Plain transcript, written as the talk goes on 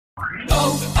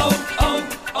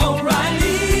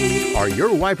O'Reilly. Are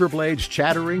your wiper blades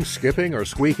chattering, skipping, or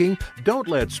squeaking? Don't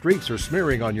let streaks or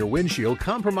smearing on your windshield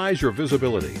compromise your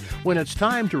visibility. When it's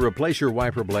time to replace your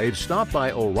wiper blades, stop by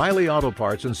O'Reilly Auto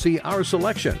Parts and see our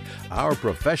selection. Our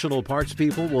professional parts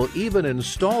people will even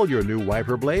install your new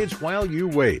wiper blades while you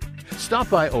wait. Stop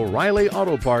by O'Reilly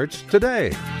Auto Parts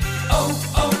today.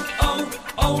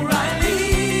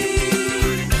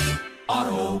 O'Reilly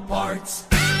Auto Parts.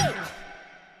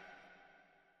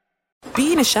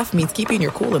 Being a chef means keeping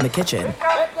your cool in the kitchen.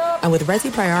 And with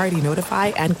Resi Priority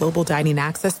Notify and Global Dining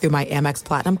Access through my Amex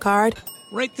Platinum card,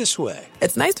 right this way.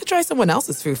 It's nice to try someone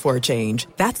else's food for a change.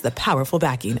 That's the powerful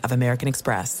backing of American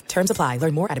Express. Terms apply.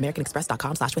 Learn more at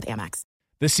americanexpress.com/withAmex.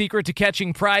 The secret to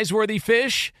catching prize-worthy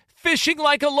fish? Fishing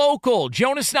like a local.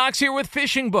 Jonas Knox here with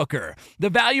Fishing Booker.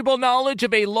 The valuable knowledge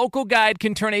of a local guide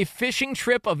can turn a fishing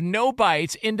trip of no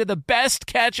bites into the best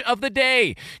catch of the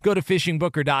day. Go to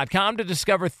fishingbooker.com to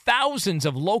discover thousands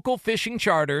of local fishing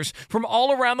charters from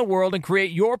all around the world and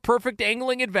create your perfect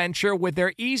angling adventure with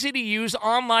their easy-to-use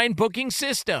online booking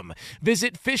system.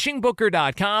 Visit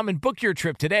fishingbooker.com and book your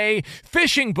trip today.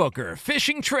 Fishing Booker.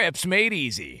 Fishing trips made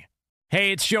easy.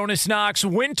 Hey, it's Jonas Knox.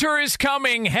 Winter is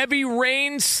coming. Heavy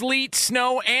rain, sleet,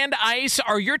 snow, and ice.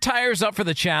 Are your tires up for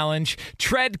the challenge?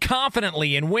 Tread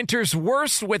confidently in winter's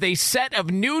worst with a set of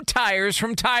new tires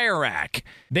from Tire Rack.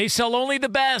 They sell only the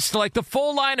best, like the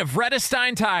full line of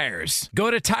Redestein tires. Go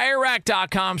to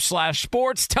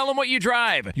TireRack.com/sports. Tell them what you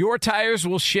drive. Your tires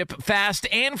will ship fast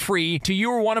and free to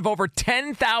you or one of over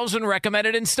 10,000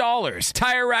 recommended installers.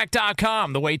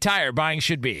 TireRack.com, the way tire buying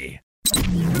should be.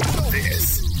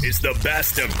 This is the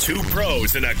best of two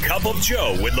pros and a cup of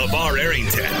Joe with LeVar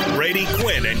Arrington, Brady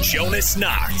Quinn, and Jonas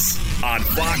Knox on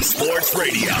Fox Sports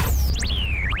Radio.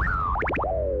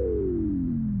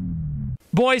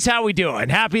 Boys, how we doing?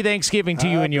 Happy Thanksgiving to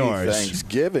you and yours. Happy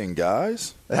Thanksgiving,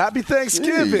 guys. Happy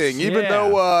Thanksgiving. Jeez. Even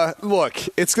though, look,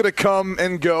 it's going to come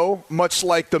and go, much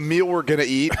like the meal we're going to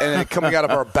eat and coming out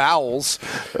of our bowels.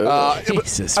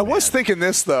 Jesus, I was thinking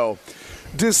this, though.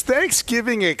 Does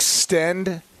Thanksgiving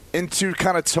extend into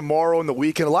kind of tomorrow and the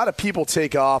weekend? A lot of people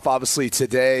take off, obviously,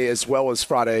 today as well as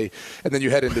Friday, and then you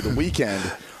head into the weekend.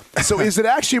 So is it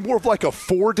actually more of like a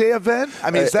 4-day event?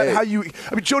 I mean, is that how you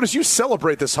 – I mean, Jonas, you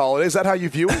celebrate this holiday. Is that how you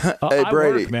view it? Hey,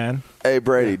 Brady. Work, man. Hey,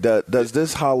 Brady, does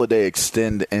this holiday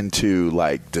extend into,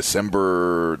 like,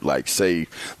 December, like, say,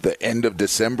 the end of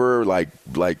December, like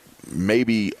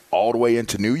maybe all the way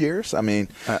into New Year's? I mean,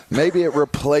 maybe it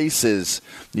replaces,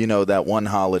 that one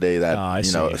holiday that,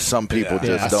 some people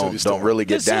just don't really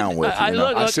get down with.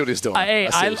 I see what he's doing.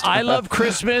 I love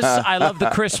Christmas. I love the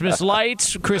Christmas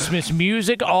lights, Christmas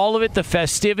music, all of it, the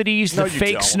festivities, the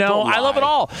fake snow. I love it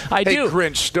all. I do.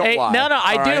 Grinch, don't lie. No,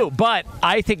 I do. Right? But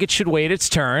I think it should wait its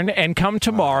turn and come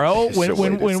tomorrow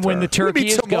when the turkey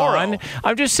is gone.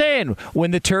 I'm just saying,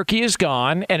 when the turkey is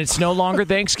gone and it's no longer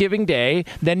Thanksgiving Day,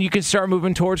 then you can start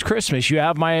moving towards Christmas. You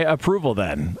have my approval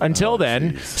then. Until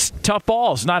then, tough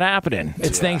balls, not happening.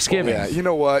 It's Thanksgiving. Yeah, you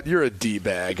know what? You're a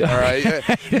D-bag, all right?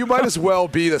 You might as well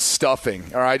be the stuffing,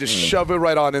 all right? Just shove it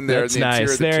right on in there. That's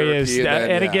nice. There he is.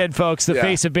 And again, folks, the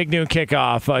face of Big Noon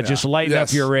Kickoff, just lighten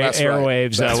up your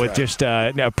airwaves with just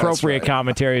appropriate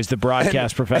commentary as the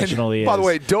broadcast professional he is. By the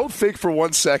way, don't think for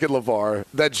 1 second, LeVar,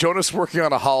 that Jonas working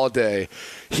on a holiday,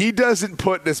 he doesn't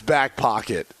put in his back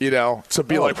pocket, to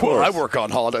be like, well, I work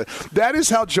on holiday. That is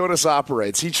how Jonas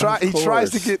operates. He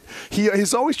tries to get.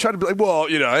 He's always trying to be like, well,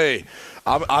 hey,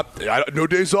 I no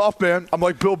days off, man. I'm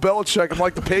like Bill Belichick. I'm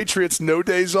like the Patriots. No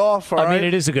days off. I mean,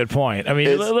 it is a good point. I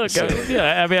mean, look. I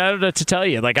don't know what to tell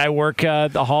you. Like, I work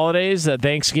the holidays,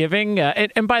 Thanksgiving,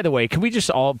 and by the way, can we just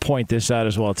all point this out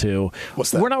as well too?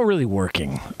 What's that? We're not really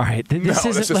working. All right, this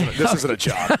isn't a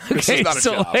job. This is not a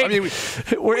job. Like, I mean,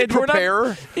 we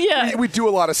prepare. We do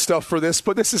a lot of stuff for this,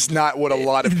 but this is not what a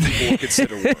lot of people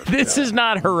consider work. This is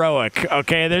not heroic.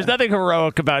 Okay, there's nothing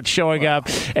heroic about showing up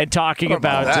and talking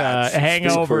about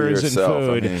hangovers and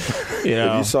food. I mean,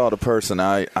 if you saw the person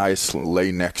I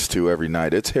lay next to every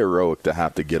night, it's heroic to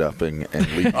have to get up and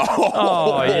leave.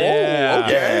 Yeah.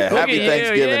 Yeah. Happy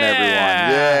Thanksgiving,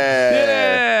 everyone.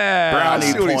 Yeah.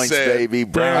 Brownie points, baby.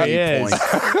 Brownie points.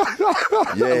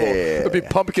 It'll be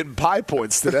pumpkin pie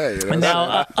points today.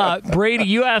 Now, Brady,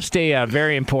 you asked a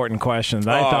very important question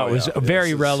that I thought was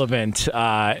very relevant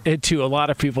to a lot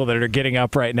of people that are getting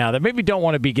up right now that maybe don't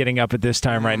want to be getting up at this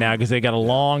time right now because they got a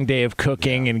long day of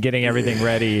cooking and getting everything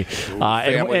ready.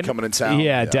 Family coming in town.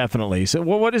 Yeah, definitely. So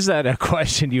what is that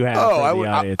question you have for the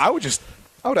audience? I would just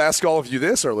I would ask all of you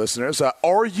this, our listeners.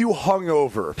 Are you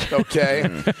hungover? Okay.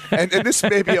 and this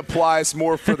maybe applies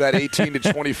more for that 18 to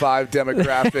 25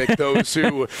 demographic, those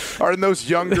who are in those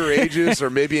younger ages or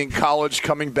maybe in college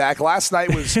coming back. Last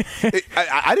night was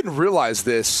I didn't realize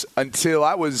this until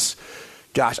I was,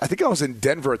 I think I was in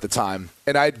Denver at the time,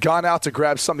 and I had gone out to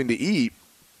grab something to eat.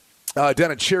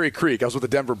 Down at Cherry Creek. I was with the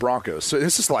Denver Broncos. So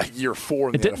this is like year 4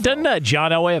 in the NFL. Doesn't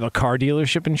John Elway have a car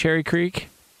dealership in Cherry Creek?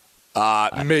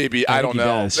 Maybe. I don't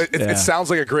know. It sounds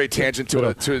like a great tangent to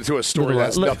a story that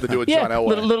has nothing to do with John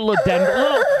Elway. Little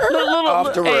Denver.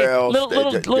 Off the rails.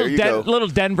 Little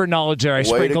Denver knowledge there. I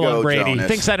sprinkle on Brady. Jonas.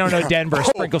 Thinks I don't know Denver.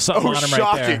 Sprinkle something on him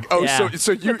shocking. right there.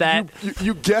 So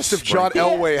you guessed if John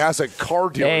Elway has a car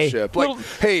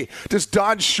dealership. Hey, does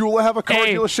Don Shula have a car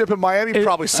dealership in Miami?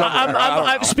 Probably somewhere.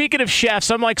 I'm speaking of chefs,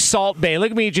 I'm like Salt Bay.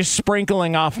 Look at me just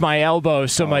sprinkling off my elbow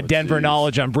some Denver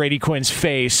knowledge on Brady Quinn's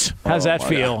face. How's that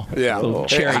feel? God. Yeah.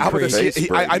 Cherry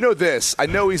Creek. I know this. I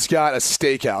know he's got a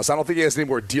steakhouse. I don't think he has any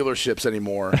more dealerships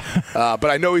anymore, but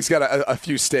I know he's got a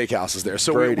few steakhouses there.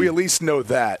 So we at least know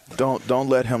that. Don't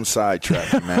let him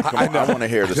sidetrack you, man. Come on, I want to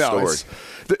hear the story.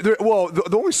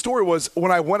 The only story was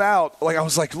when I went out, like I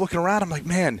was like looking around, I'm like,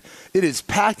 man, it is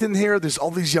packed in here. There's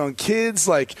all these young kids,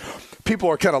 like people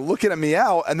are kind of looking at me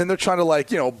out, and then they're trying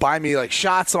to buy me like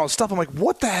shots and all this stuff. I'm like,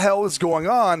 what the hell is going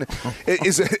on?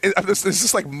 Is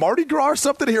this like Mardi Gras or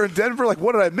something here in Denver? Like,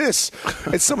 what did I miss?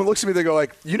 And someone looks at me, they go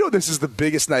like, this is the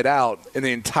biggest night out in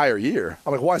the entire year.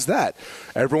 I'm like, why is that?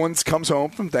 Everyone comes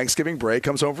home from Thanksgiving break,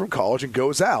 comes home from college, and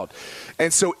goes out.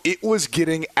 And so it was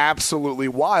getting absolutely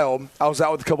wild. I was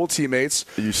out with a couple of teammates.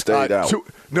 You stayed out?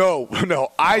 No,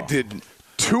 I didn't.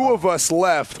 2 of us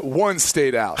left. 1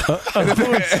 stayed out.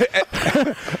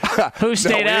 Who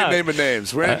stayed out? We ain't naming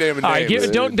names. All right,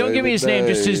 don't give me his name,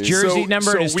 just his jersey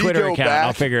number and his Twitter account.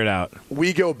 I'll figure it out.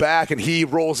 We go back, and he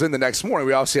rolls in the next morning.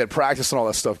 We obviously had practice and all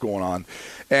that stuff going on.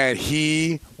 And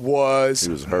he was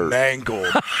hurt.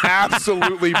 Mangled.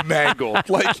 Absolutely mangled.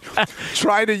 Like,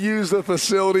 trying to use the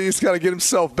facilities, got to get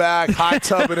himself back, hot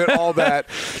tubbing it, all that,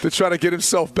 to try to get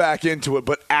himself back into it,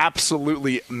 but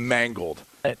absolutely mangled.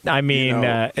 I mean,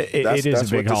 it is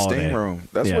a big holiday. Steam room.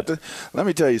 Let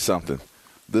me tell you something.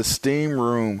 The steam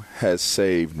room has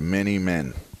saved many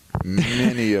men.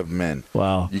 Many of men.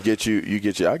 Wow. I'll give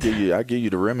you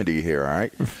the remedy here, all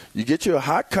right? You get you a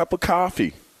hot cup of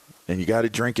coffee, and you got to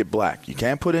drink it black. You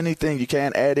can't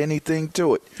add anything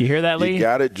to it. You hear that, Lee? You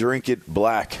got to drink it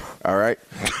black, all right?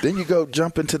 Then you go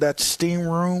jump into that steam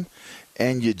room,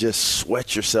 and you just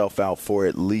sweat yourself out for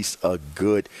at least a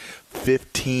good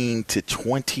 15 to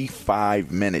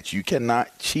 25 minutes. You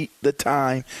cannot cheat the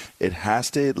time. It has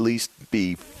to at least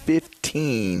be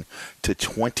 15 to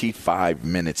 25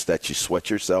 minutes that you sweat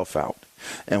yourself out.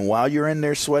 And while you're in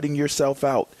there sweating yourself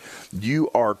out, you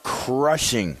are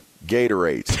crushing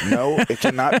Gatorades. No, it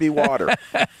cannot be water.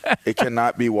 It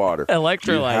cannot be water.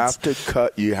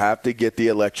 Electrolytes. You have to get the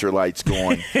electrolytes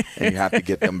going, and you have to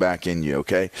get them back in you,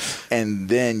 okay? And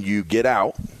then you get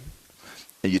out,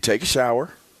 and you take a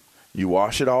shower. You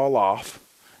wash it all off,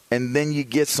 and then you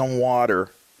get some water,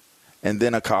 and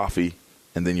then a coffee,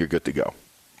 and then you're good to go.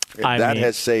 That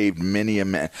has saved many a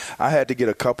man. I had to get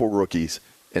a couple rookies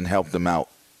and help them out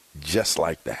just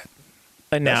like that.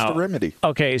 That's the remedy.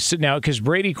 Okay, so now, because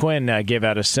Brady Quinn gave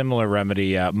out a similar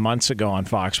remedy months ago on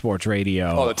Fox Sports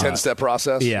Radio. Oh, the 10-step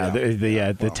process? Yeah,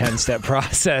 the 10-step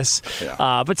process.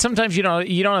 Yeah. But sometimes you don't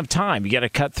have time. You got to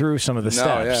cut through some of the steps.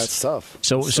 No, yeah, it's tough.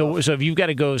 So if you've got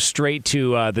to go straight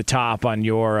to the top on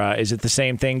your, is it the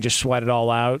same thing? Just sweat it all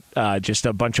out. Just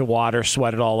a bunch of water,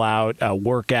 sweat it all out.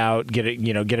 Work out, get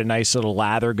a nice little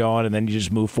lather going, and then you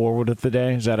just move forward with the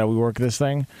day. Is that how we work this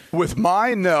thing? With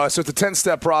mine, no. So it's a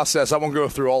 10-step process. I won't go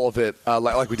through all of it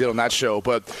like we did on that show,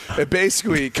 but it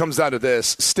basically comes down to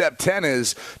this. Step 10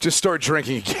 is just start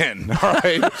drinking again. All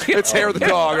right, it's hair of the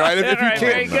dog. Right,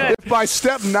 if by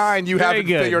step 9 you haven't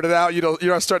figured it out, you're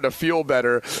not starting to feel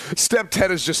better. Step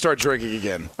 10 is just start drinking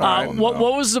again. What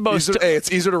was the most?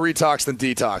 It's easier to retox than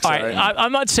detox. All right.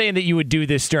 I'm not saying that you would do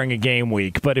this during a game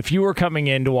week, but if you were coming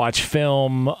in to watch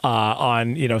film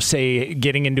on, say,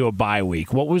 getting into a bye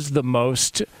week, what was the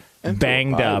most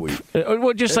banged up?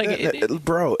 Well, just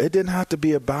bro, it didn't have to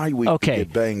be a bye week to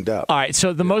get banged up. All right,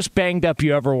 so the most banged up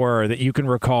you ever were that you can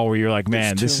recall where you're like,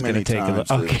 man, this is going to take a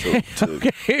little.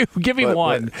 Okay, give me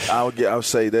one. But I'll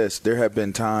say this. There have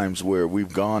been times where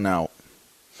we've gone out,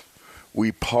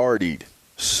 we partied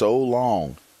so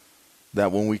long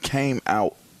that when we came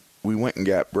out, we went and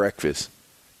got breakfast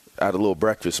at a little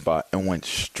breakfast spot and went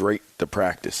straight to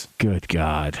practice. Good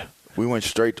God. We went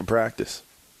straight to practice.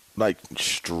 Like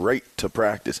straight to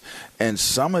practice. And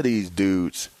some of these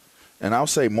dudes, and I'll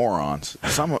say morons.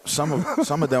 Some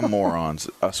of them morons,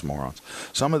 us morons.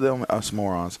 Some of them us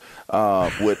morons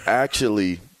would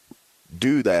actually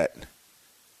do that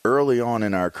early on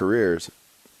in our careers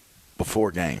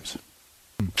before games.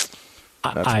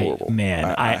 That's horrible.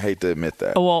 I hate to admit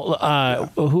that.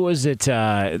 Well, who was it?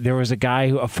 There was a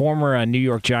guy, a former New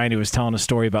York Giant, who was telling a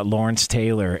story about Lawrence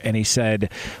Taylor, and he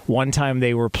said one time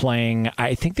they were playing,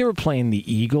 I think they were playing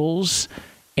the Eagles,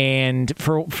 and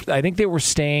I think they were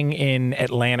staying in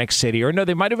Atlantic City. Or no,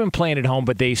 they might have been playing at home,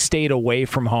 but they stayed away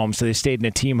from home. So they stayed in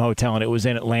a team hotel, and it was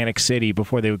in Atlantic City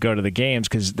before they would go to the games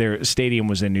because their stadium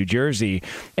was in New Jersey.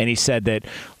 And he said that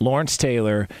Lawrence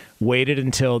Taylor waited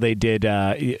until they did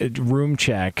room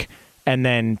check and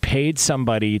then paid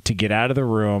somebody to get out of the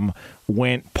room,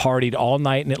 went, partied all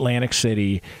night in Atlantic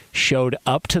City, showed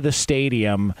up to the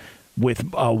stadium with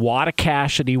a wad of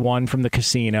cash that he won from the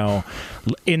casino,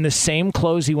 in the same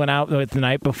clothes he went out with the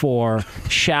night before,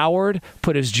 showered,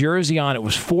 put his jersey on. It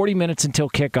was 40 minutes until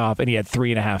kickoff, and he had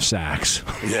 3.5 sacks.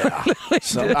 Yeah.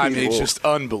 It's just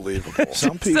unbelievable.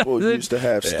 Some people used to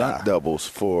have stunt doubles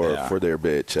for their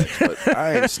bed checks, but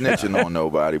I ain't snitching on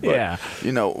nobody. But,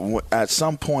 at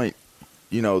some point,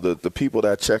 the people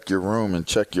that check your room and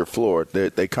check your floor,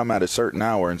 they come at a certain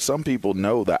hour, and some people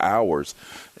know the hours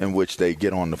in which they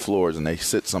get on the floors, and they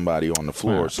sit somebody on the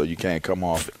floor so you can't come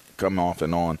off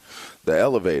and on the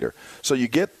elevator. So you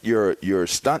get your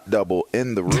stunt double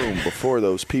in the room before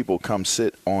those people come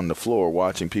sit on the floor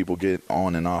watching people get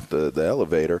on and off the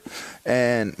elevator.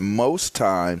 And most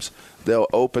times they'll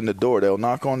open the door. They'll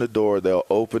knock on the door. They'll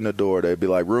open the door. They'll be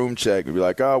like, room check. They'll be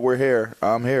like, oh, we're here.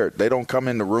 I'm here. They don't come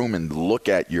in the room and look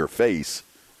at your face.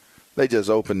 They just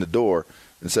open the door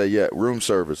and say, yeah, room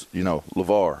service,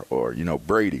 LeVar or,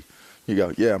 Brady. You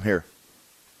go, yeah, I'm here.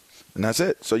 And that's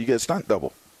it. So you get a stunt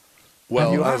double.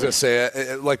 Well, I was going to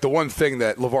say, like the one thing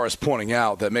that LeVar is pointing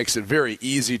out that makes it very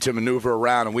easy to maneuver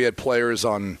around, and we had players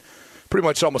on pretty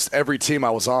much almost every team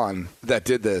I was on that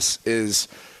did this, is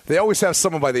they always have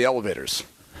someone by the elevators.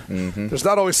 Mm-hmm. There's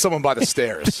not always someone by the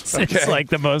stairs. Okay? It's like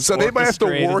the most. So they might have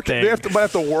to work. Thing. Might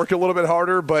have to work a little bit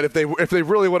harder. But if they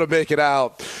really want to make it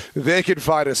out, they can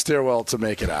find a stairwell to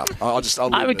make it out.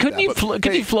 Couldn't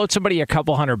you float somebody a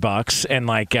couple $100 and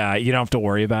you don't have to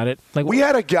worry about it? We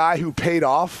had a guy who paid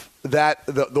off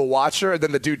the watcher, and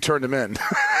then the dude turned him in.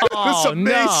 It was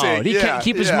amazing. No. He can't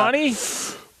keep his money.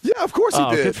 Yeah, of course he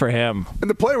did. Good for him. And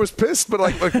the player was pissed, but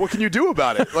what can you do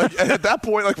about it? At that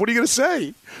point, what are you going to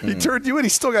say? He turned you in. He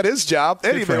still got his job,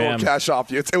 and he may cash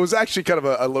off you. It was actually kind of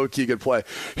a low-key good play.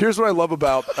 Here's what I love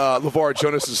about LeVar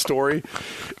Jonas' story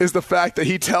is the fact that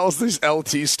he tells these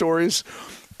LT stories.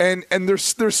 And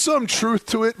there's some truth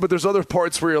to it, but there's other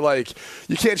parts where you're like,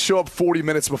 you can't show up 40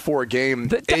 minutes before a game.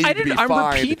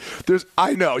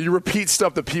 I know you repeat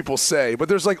stuff that people say, but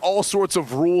there's all sorts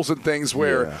of rules and things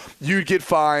where you'd get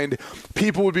fined.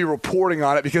 People would be reporting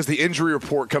on it because the injury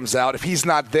report comes out. If he's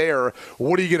not there,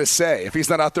 what are you going to say? If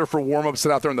he's not out there for warm-ups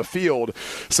and out there in the field,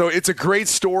 so it's a great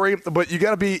story, but you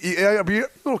got to be a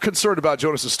little concerned about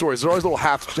Jonas' stories. There's always little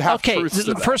half truths. Okay,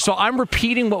 first of all, I'm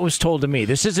repeating what was told to me.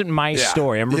 This isn't my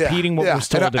story. I'm repeating what was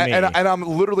told to me. And I'm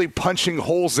literally punching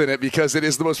holes in it because it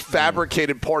is the most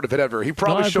fabricated part of it ever. He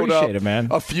probably showed up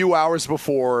a few hours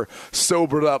before,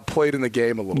 sobered up, played in the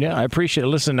game a little bit. Yeah, I appreciate it.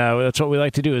 Listen, that's what we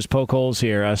like to do is poke holes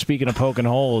here. Speaking of poking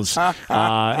holes,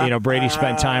 Brady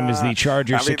spent time as the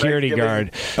Chargers security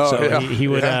guard. He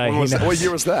would. What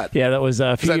year was that? Yeah, that was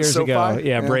a few years ago.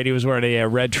 Yeah, Brady was wearing a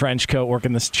red trench coat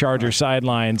working the Charger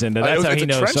sidelines, and that's how he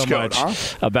knows so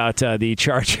much about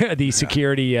the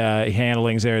security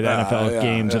handlings there, the NFL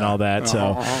games and all that.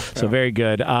 So very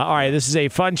good. All right, this is a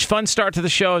fun start to the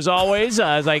show as always.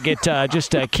 As I get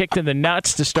just kicked in the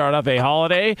nuts to start off a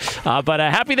holiday. But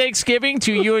happy Thanksgiving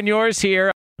to you and yours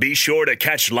here. Be sure to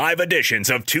catch live editions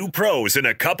of Two Pros and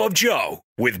a Cup of Joe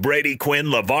with Brady Quinn,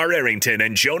 LeVar Arrington,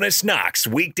 and Jonas Knox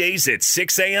weekdays at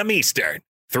 6 a.m. Eastern,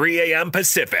 3 a.m.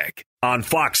 Pacific on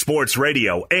Fox Sports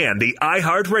Radio and the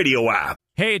iHeartRadio app.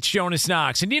 Hey, it's Jonas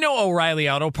Knox, and O'Reilly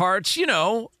Auto Parts,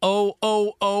 O'Reilly,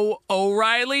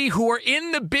 who are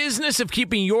in the business of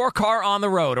keeping your car on the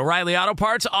road. O'Reilly Auto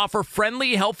Parts offer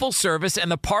friendly, helpful service and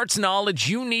the parts knowledge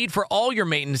you need for all your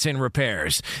maintenance and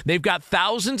repairs. They've got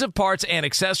thousands of parts and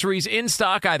accessories in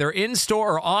stock, either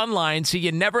in-store or online, so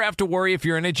you never have to worry if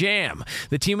you're in a jam.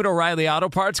 The team at O'Reilly Auto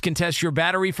Parts can test your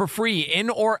battery for free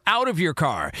in or out of your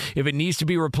car. If it needs to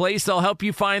be replaced, they'll help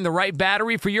you find the right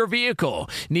battery for your vehicle.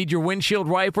 Need your windshield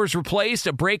windshield wipers replaced,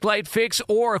 a brake light fix,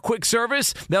 or a quick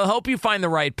service, they'll help you find the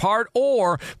right part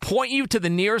or point you to the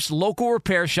nearest local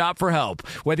repair shop for help.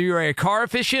 Whether you're a car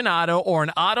aficionado or an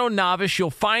auto novice,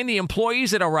 you'll find the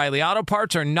employees at O'Reilly Auto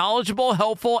Parts are knowledgeable,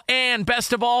 helpful, and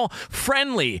best of all,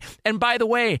 friendly. And by the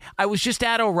way, I was just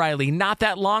at O'Reilly not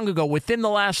that long ago, within the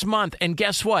last month, and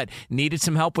guess what? Needed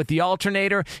some help with the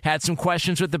alternator, had some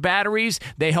questions with the batteries.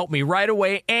 They helped me right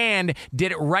away and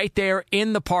did it right there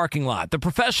in the parking lot. The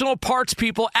professional parts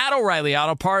people at O'Reilly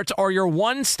Auto Parts are your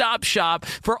one-stop shop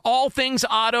for all things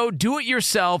auto,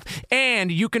 do-it-yourself, and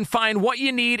you can find what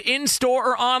you need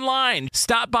in-store or online.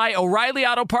 Stop by O'Reilly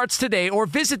Auto Parts today or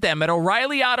visit them at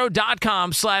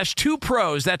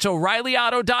O'ReillyAuto.com/2pros. That's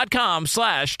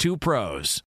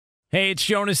O'ReillyAuto.com/2pros. Hey, it's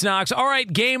Jonas Knox. All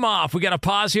right, game off. We got to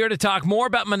pause here to talk more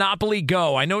about Monopoly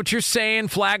Go. I know what you're saying,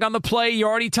 flag on the play. You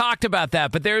already talked about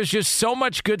that, but there's just so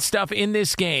much good stuff in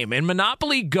this game. In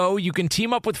Monopoly Go, you can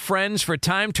team up with friends for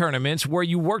time tournaments where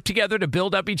you work together to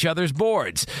build up each other's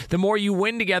boards. The more you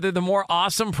win together, the more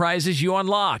awesome prizes you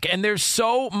unlock, and there's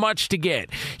so much to get.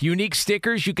 Unique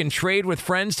stickers you can trade with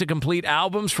friends to complete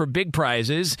albums for big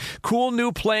prizes, cool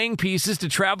new playing pieces to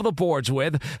travel the boards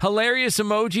with, hilarious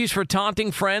emojis for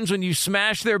taunting friends when you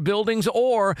smash their buildings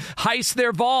or heist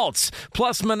their vaults.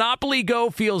 Plus, Monopoly Go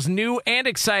feels new and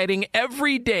exciting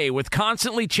every day with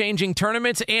constantly changing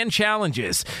tournaments and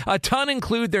challenges. A ton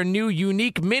include their new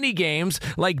unique mini games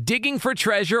like digging for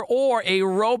treasure or a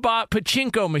robot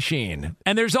pachinko machine.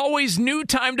 And there's always new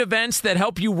timed events that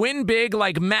help you win big,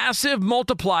 like massive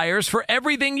multipliers for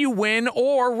everything you win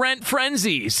or rent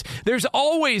frenzies. There's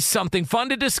always something fun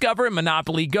to discover in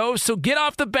Monopoly Go, so get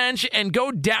off the bench and go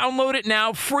download it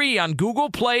now free on Google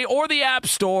Play or the App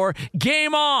Store.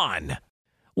 Game on!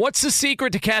 What's the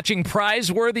secret to catching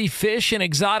prize-worthy fish in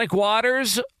exotic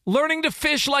waters? Learning to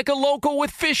fish like a local with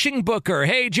Fishing Booker.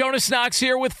 Hey, Jonas Knox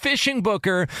here with Fishing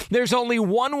Booker. There's only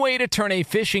one way to turn a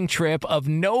fishing trip of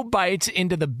no bites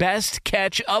into the best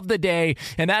catch of the day,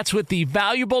 and that's with the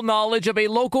valuable knowledge of a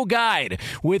local guide.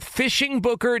 With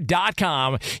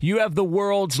FishingBooker.com, you have the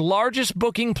world's largest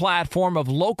booking platform of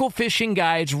local fishing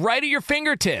guides right at your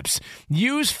fingertips.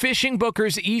 Use Fishing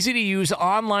Booker's easy-to-use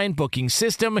online booking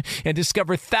system and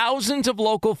discover thousands of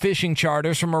local fishing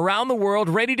charters from around the world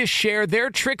ready to share their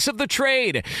tricks of the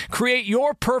trade. Create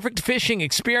your perfect fishing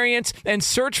experience and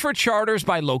search for charters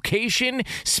by location,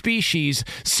 species,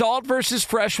 salt versus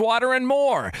freshwater, and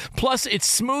more. Plus, it's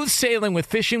smooth sailing with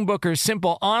Fishing Booker's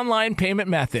simple online payment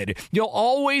method. You'll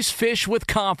always fish with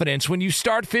confidence when you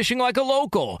start fishing like a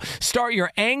local. Start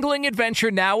your angling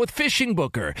adventure now with Fishing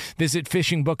Booker. Visit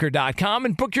FishingBooker.com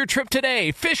and book your trip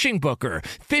today. Fishing Booker.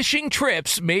 Fishing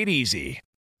trips made easy.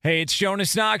 Hey, it's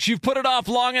Jonas Knox. You've put it off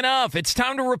long enough. It's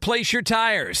time to replace your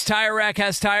tires. Tire Rack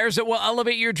has tires that will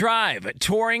elevate your drive.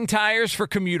 Touring tires for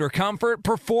commuter comfort,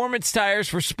 performance tires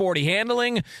for sporty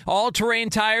handling, all-terrain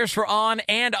tires for on-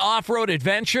 and off-road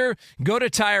adventure. Go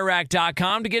to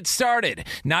TireRack.com to get started.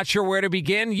 Not sure where to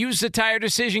begin? Use the Tire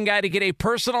Decision Guide to get a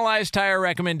personalized tire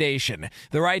recommendation.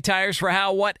 The right tires for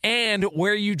how, what, and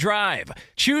where you drive.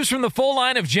 Choose from the full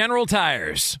line of General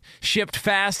Tires. Shipped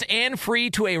fast and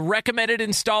free to a recommended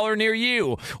installer near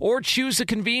you, or choose the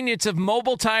convenience of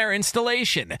mobile tire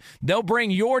installation. They'll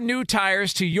bring your new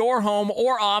tires to your home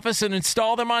or office and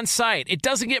install them on site. It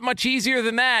doesn't get much easier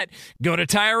than that. Go to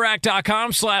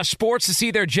TireRack.com/sports to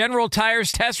see their General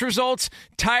Tires test results,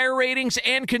 tire ratings,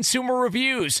 and consumer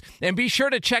reviews. And be sure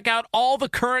to check out all the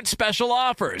current special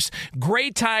offers.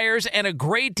 Great tires and a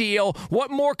great deal.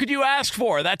 What more could you ask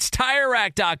for? That's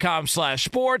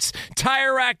TireRack.com/sports.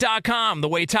 TireRack.com, the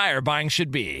way tire buying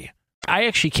should be. I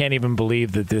actually can't even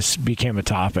believe that this became a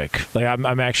topic. Like,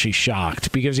 I'm actually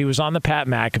shocked because he was on the Pat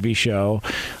McAfee show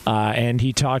and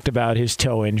he talked about his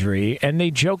toe injury, and they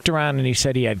joked around and he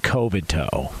said he had COVID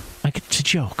toe. Like, it's a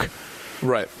joke.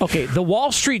 Right. Okay, the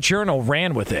Wall Street Journal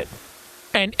ran with it.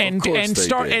 And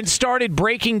started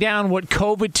breaking down what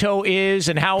COVID toe is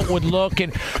and how it would look.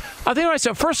 And I think to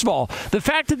myself, first of all, the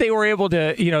fact that they were able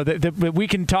to, that we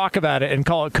can talk about it and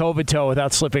call it COVID toe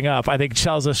without slipping up, I think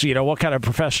tells us, what kind of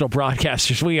professional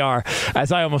broadcasters we are,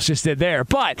 as I almost just did there.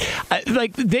 But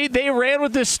they ran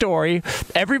with this story.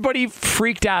 Everybody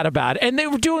freaked out about it, and they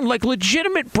were doing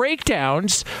legitimate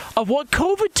breakdowns of what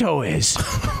COVID toe is.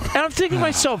 And I'm thinking to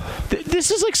myself,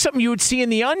 this is like something you would see in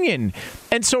The Onion.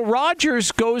 And so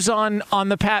Rogers goes on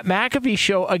the Pat McAfee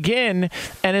show again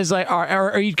and is like,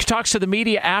 or he talks to the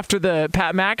media after the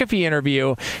Pat McAfee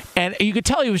interview, and you could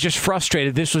tell he was just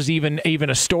frustrated. This was even a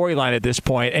storyline at this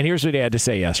point. And here's what he had to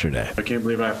say yesterday. I can't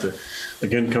believe I have to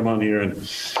again come on here and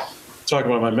talk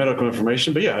about my medical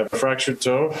information, but yeah, I have a fractured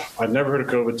toe. I've never heard of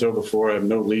COVID toe before. I have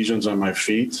no lesions on my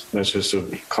feet. That's just a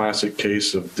classic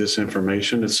case of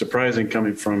disinformation. It's surprising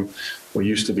coming from what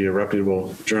used to be a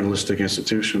reputable journalistic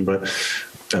institution, but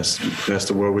that's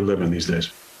the world we live in these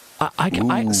days. No.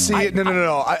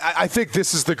 I think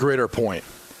this is the greater point.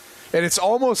 And it's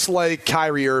almost like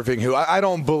Kyrie Irving, who I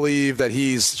don't believe that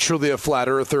he's truly a flat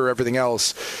earther or everything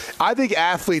else. I think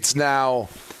athletes now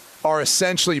are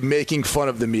essentially making fun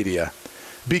of the media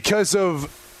because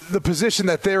of the position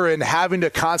that they're in, having to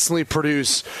constantly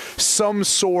produce some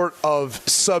sort of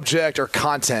subject or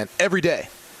content every day,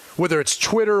 whether it's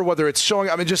Twitter, whether it's showing,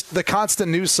 just the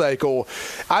constant news cycle.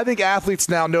 I think athletes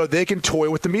now know they can toy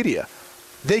with the media.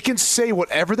 They can say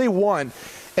whatever they want,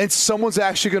 and someone's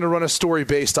actually going to run a story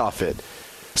based off it.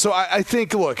 So I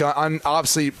think, look, on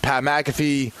obviously Pat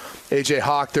McAfee, AJ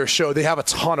Hawk, their show, they have a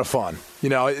ton of fun.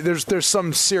 There's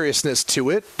some seriousness to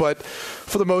it, but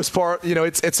for the most part,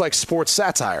 it's like sports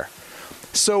satire.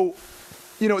 So,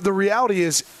 the reality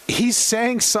is he's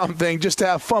saying something just to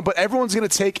have fun, but everyone's going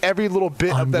to take every little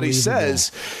bit that he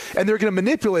says, and they're going to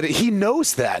manipulate it. He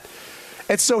knows that.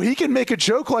 And so he can make a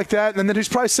joke like that, and then he's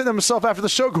probably sitting himself after the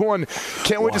show going,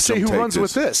 can't wait to see who runs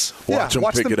with this. Watch them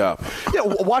pick it up. Yeah,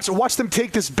 watch them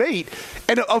take this bait.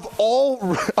 And of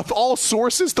all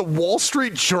sources, the Wall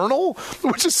Street Journal,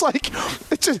 which is like,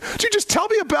 just tell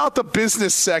me about the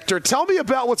business sector. Tell me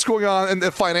about what's going on in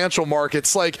the financial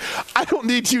markets. Like, I don't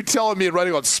need you telling me and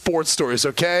writing on sports stories,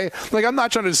 okay? Like, I'm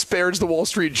not trying to disparage the Wall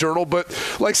Street Journal, but,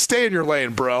 like, stay in your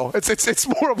lane, bro. It's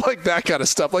more of like that kind of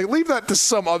stuff. Like, leave that to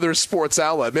some other sports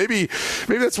outlet. Maybe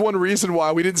that's one reason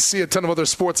why we didn't see a ton of other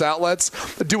sports outlets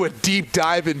do a deep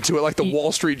dive into it like the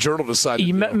Wall Street Journal decided.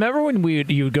 Remember when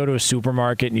you would go to a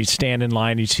supermarket and you'd stand in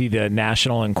line, you'd see the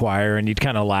National Enquirer, and you'd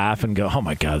kind of laugh and go, "Oh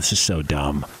my God, this is so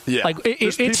dumb." Yeah, like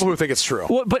there's people who think it's true.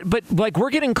 Well, but like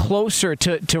we're getting closer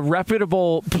to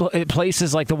reputable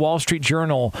places like the Wall Street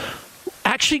Journal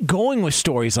actually going with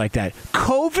stories like that.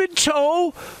 COVID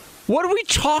toe. What are we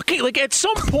talking? Like, at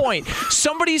some point,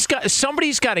 somebody's got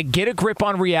to get a grip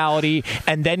on reality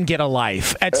and then get a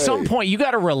life. At some point, you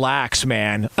got to relax,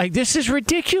 man. Like, this is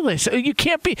ridiculous. You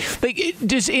can't be like.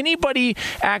 Does anybody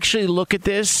actually look at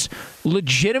this,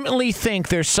 legitimately think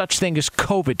there's such thing as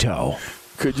COVID toe?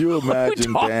 Could you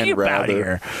imagine Dan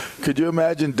Rather? Could you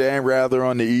imagine Dan Rather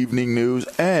on the evening news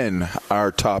and our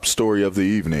top story of the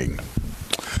evening?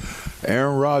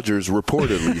 Aaron Rodgers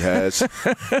reportedly has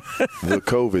the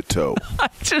COVID toe.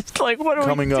 Just like, what are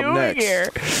coming we up doing next? Here?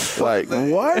 Like,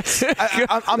 what?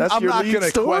 I'm not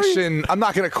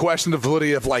going to question the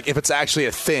validity of, like, if it's actually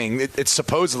a thing. It's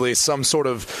supposedly some sort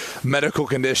of medical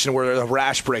condition where a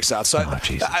rash breaks out. So,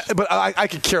 I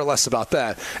could care less about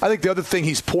that. I think the other thing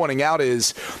he's pointing out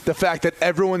is the fact that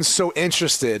everyone's so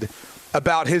interested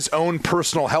about his own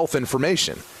personal health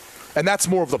information. And that's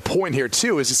more of the point here,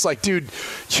 too, is it's like, dude,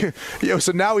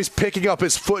 so now he's picking up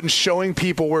his foot and showing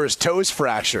people where his toe's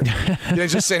fractured.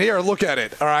 He's just saying, here, look at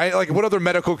it, all right? Like, what other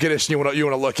medical condition you want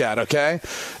to look at, okay?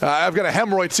 I've got a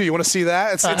hemorrhoid, too. You want to see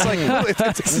that? It's like,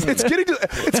 it's getting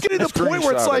to the point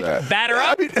where it's like, batter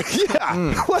up?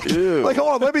 Like, hold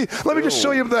on, let me just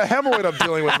show you the hemorrhoid I'm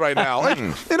dealing with right now. Like,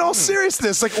 in all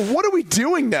seriousness, like, what are we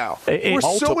doing now? We're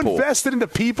so invested into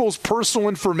people's personal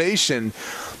information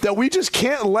that we just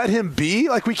can't let him be.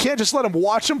 Like, we can't just let him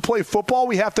watch him play football.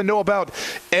 We have to know about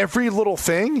every little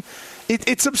thing.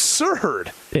 It's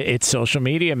absurd. It's social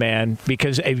media, man,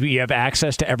 because you have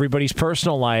access to everybody's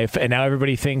personal life, and now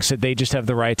everybody thinks that they just have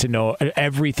the right to know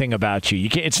everything about you.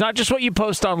 It's not just what you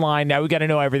post online. Now we got to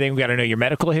know everything. We got to know your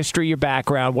medical history, your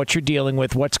background, what you're dealing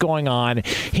with, what's going on.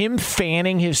 Him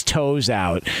fanning his toes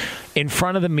out in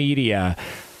front of the media.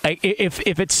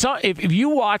 If you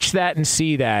watch that and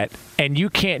see that, and you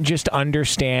can't just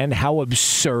understand how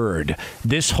absurd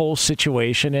this whole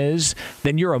situation is,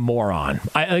 then you're a moron.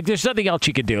 There's nothing else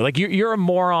you can do. Like, you're a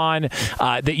moron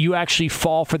that you actually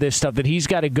fall for this stuff. That he's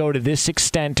got to go to this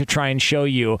extent to try and show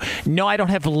you. No, I don't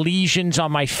have lesions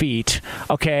on my feet.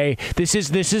 Okay, this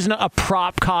isn't a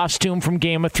prop costume from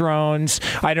Game of Thrones.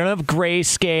 I don't have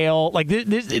grayscale. Like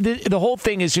the whole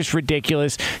thing is just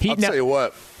ridiculous. I'll tell you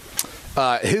what.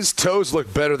 His toes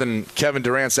look better than Kevin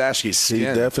Durant's ashy skin. He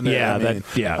definitely.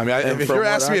 If you're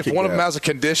asking me if one of them has a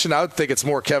condition, I would think it's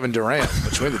more Kevin Durant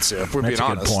between the two. If we're being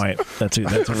honest. That's a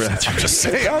good point. I'm just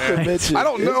saying. I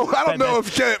don't know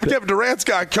if Kevin Durant's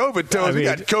got COVID toes. He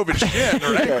got COVID shin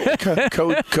or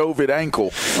ankle. COVID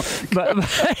ankle.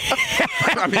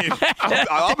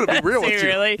 I'm going to be real with you.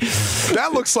 Really?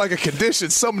 That looks like a condition.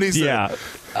 Somebody needs to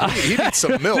He needs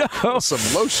some milk, some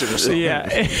lotion or something. Yeah,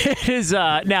 it is.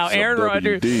 Now,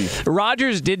 Aaron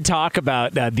Rodgers did talk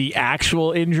about the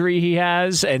actual injury he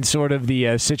has and sort of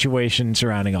the situation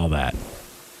surrounding all that.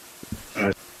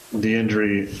 The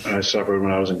injury I suffered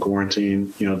when I was in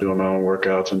quarantine, doing my own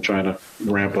workouts and trying to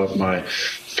ramp up my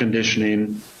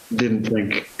conditioning. Didn't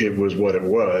think it was what it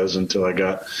was until I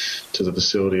got to the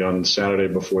facility on Saturday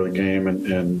before the game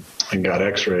and got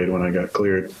x-rayed when I got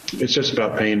cleared. It's just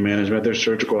about pain management. There's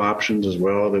surgical options as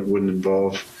well that wouldn't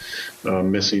involve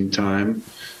missing time.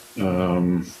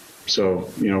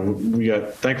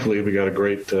 Thankfully we got a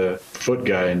great foot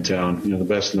guy in town, the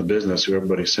best in the business who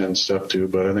everybody sends stuff to.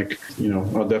 But I think,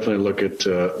 I'll definitely look at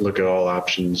all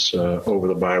options over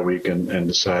the bye week and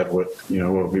decide what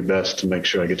would be best to make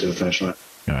sure I get to the finish line.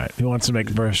 All right. Who wants to make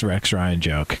the first Rex Ryan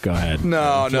joke? Go ahead. No,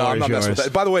 I'm not messing with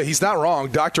that. By the way, he's not wrong.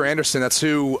 Dr. Anderson, that's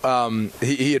who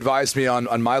he advised me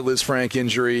on my Liz Frank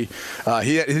injury.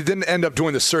 He didn't end up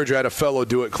doing the surgery. I had a fellow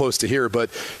do it close to here, but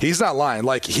he's not lying.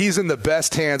 Like, he's in the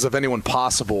best hands of anyone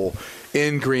possible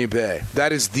in Green Bay.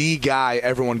 That is the guy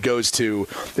everyone goes to.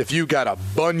 If you got a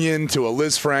bunion to a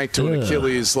Liz Frank to an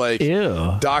Achilles,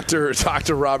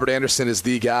 Dr. Robert Anderson is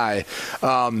the guy.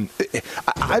 I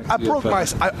broke a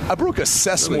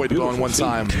sesamoid bone one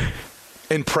time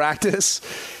in practice,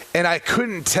 and I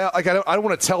couldn't tell. Like, I don't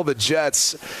want to tell the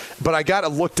Jets, but I got it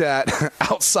looked at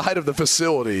outside of the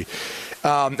facility.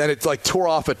 And it tore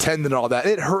off a tendon and all that.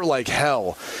 It hurt like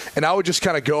hell. And I would just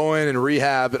kind of go in and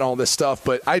rehab and all this stuff.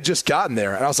 But I just gotten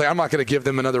there. And I was like, I'm not going to give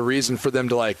them another reason for them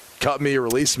to cut me or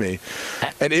release me.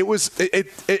 And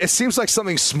it seems like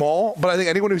something small, but I think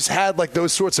anyone who's had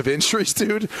those sorts of injuries,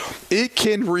 dude, it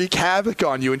can wreak havoc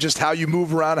on you and just how you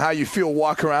move around, how you feel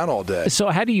walk around all day. So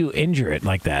how do you injure it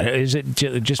like that? Is it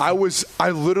just... I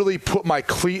literally put my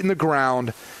cleat in the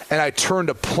ground and I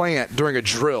turned a plant during a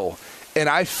drill. And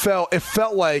it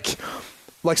felt like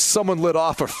someone lit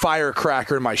off a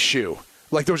firecracker in my shoe.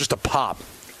 Like there was just a pop.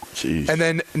 Jeez. And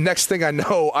then next thing I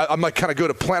know, I'm kind of go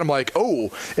to plant. I'm like, oh,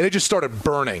 and it just started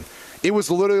burning. It was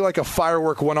literally like a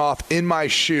firework went off in my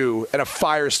shoe and a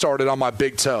fire started on my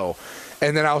big toe.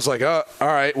 And then I was like, all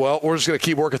right, well, we're just going to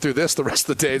keep working through this the rest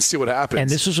of the day and see what happens. And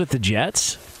this was with the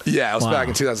Jets? Yeah, it was back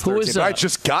in 2013. I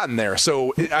just gotten there.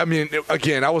 So, I mean,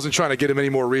 again, I wasn't trying to get him any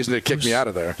more reason to kick me out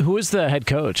of there. Who was the head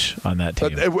coach on that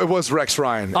team? It was Rex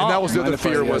Ryan. And that was the other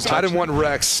fear was I didn't want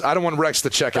Rex to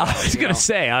check it out. I was going to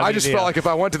say. I just felt like if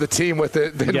I went to the team with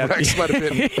it, then Rex might have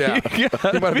been he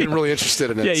might have been really interested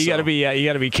in it. Yeah, you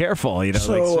got to be careful.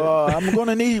 So I'm going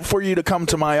to need for you to come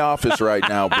to my office right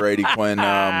now, Brady Quinn.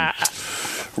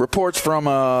 Reports from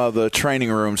the training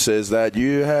room says that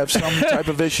you have some type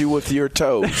of issue with your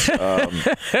toes.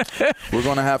 We're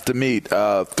going to have to meet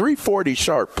 3:40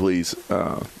 sharp, please.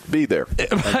 Be there. Is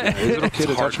it okay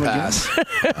to touch pass?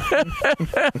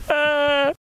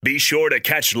 Be sure to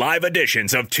catch live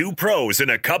editions of Two Pros and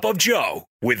a Cup of Joe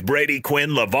with Brady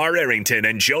Quinn, LeVar Arrington,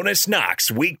 and Jonas Knox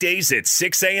weekdays at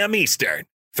 6 a.m. Eastern,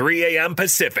 3 a.m.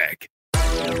 Pacific.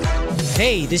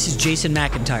 Hey, this is Jason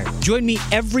McIntyre. Join me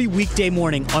every weekday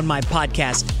morning on my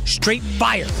podcast, Straight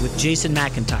Fire with Jason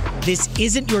McIntyre. This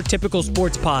isn't your typical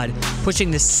sports pod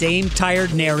pushing the same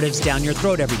tired narratives down your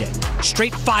throat every day.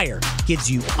 Straight Fire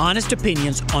gives you honest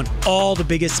opinions on all the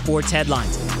biggest sports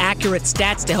headlines, accurate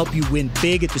stats to help you win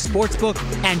big at the sportsbook,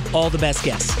 and all the best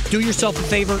guests. Do yourself a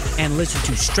favor and listen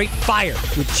to Straight Fire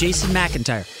with Jason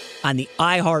McIntyre on the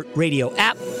iHeartRadio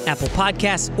app, Apple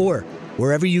Podcasts, or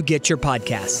wherever you get your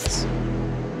podcasts.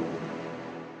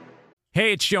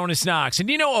 Hey, it's Jonas Knox, and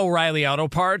you know O'Reilly Auto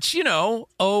Parts. You know,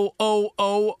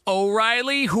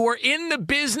 O'Reilly, who are in the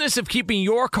business of keeping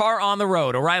your car on the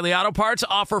road. O'Reilly Auto Parts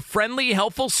offer friendly,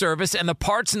 helpful service and the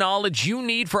parts knowledge you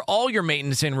need for all your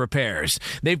maintenance and repairs.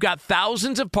 They've got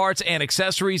thousands of parts and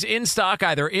accessories in stock,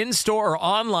 either in-store or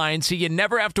online, so you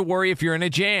never have to worry if you're in a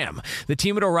jam. The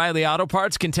team at O'Reilly Auto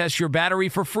Parts can test your battery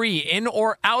for free in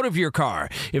or out of your car.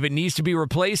 If it needs to be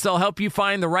replaced, they'll help you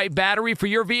find the right battery for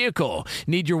your vehicle.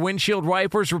 Need your windshield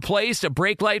wipers replaced, a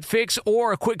brake light fix,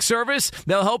 or a quick service?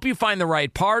 They'll help you find the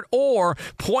right part or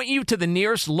point you to the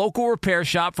nearest local repair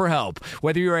shop for help.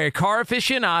 Whether you're a car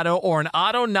aficionado or an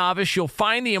auto novice, you'll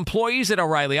find the employees at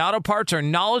O'Reilly Auto Parts are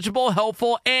knowledgeable,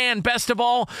 helpful, and best of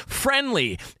all,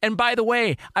 friendly. And by the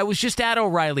way, I was just at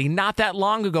O'Reilly not that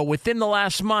long ago, within the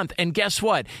last month, and guess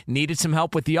what? Needed some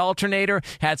help with the alternator,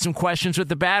 had some questions with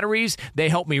the batteries. They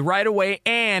helped me right away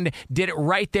and did it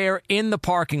right there in the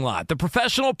parking lot. The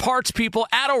professional parts people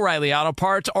at O'Reilly Auto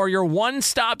Parts are your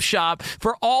one-stop shop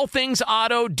for all things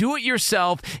auto,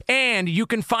 do-it-yourself, and you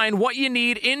can find what you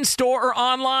need in-store or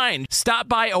online. Stop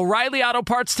by O'Reilly Auto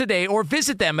Parts today or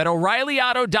visit them at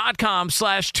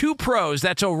O'ReillyAuto.com/2pros.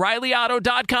 That's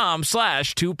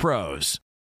O'ReillyAuto.com/2pros.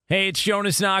 Hey, it's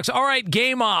Jonas Knox. All right,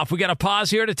 game off. We got to pause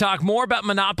here to talk more about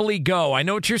Monopoly Go. I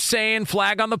know what you're saying,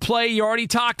 flag on the play. You already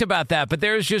talked about that, but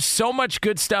there's just so much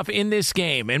good stuff in this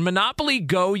game. In Monopoly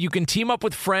Go, you can team up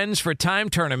with friends for time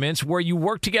tournaments where you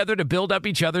work together to build up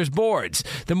each other's boards.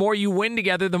 The more you win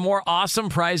together, the more awesome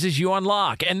prizes you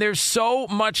unlock. And there's so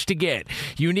much to get.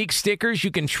 Unique stickers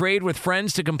you can trade with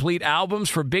friends to complete albums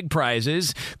for big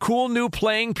prizes. Cool new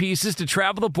playing pieces to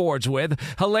travel the boards with.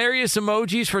 Hilarious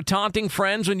emojis for taunting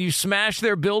friends when you smash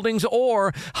their buildings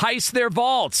or heist their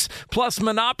vaults. Plus,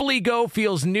 Monopoly Go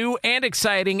feels new and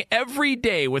exciting every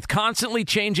day with constantly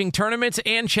changing tournaments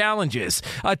and challenges.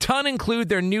 A ton include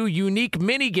their new unique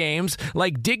mini games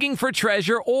like digging for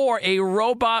treasure or a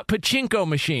robot pachinko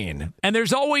machine. And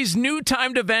there's always new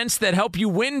timed events that help you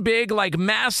win big, like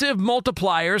massive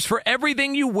multipliers for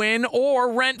everything you win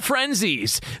or rent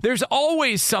frenzies. There's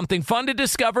always something fun to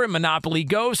discover in Monopoly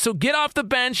Go, so get off the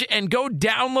bench and go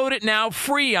download it now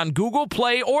free on Google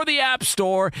Play or the App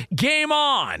Store. Game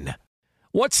on!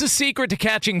 What's the secret to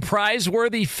catching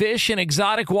prize-worthy fish in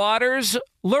exotic waters?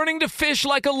 Learning to fish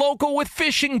like a local with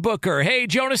Fishing Booker. Hey,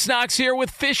 Jonas Knox here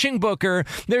with Fishing Booker.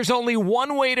 There's only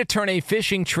one way to turn a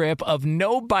fishing trip of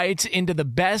no bites into the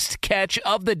best catch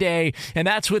of the day, and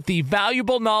that's with the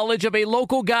valuable knowledge of a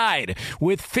local guide.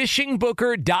 With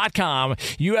FishingBooker.com,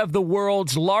 you have the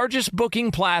world's largest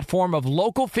booking platform of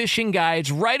local fishing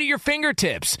guides right at your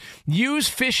fingertips. Use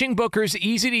Fishing Booker's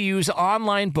easy-to-use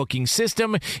online booking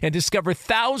system and discover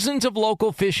thousands of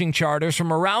local fishing charters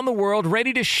from around the world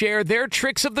ready to share their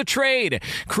tricks of the trade.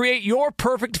 Create your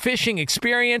perfect fishing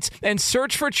experience and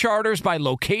search for charters by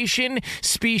location,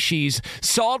 species,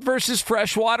 salt versus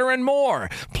freshwater, and more.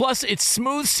 Plus, it's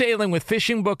smooth sailing with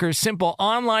Fishing Booker's simple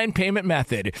online payment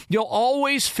method. You'll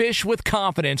always fish with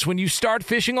confidence when you start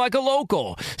fishing like a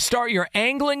local. Start your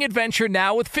angling adventure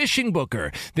now with Fishing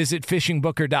Booker. Visit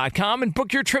FishingBooker.com and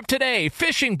book your trip today.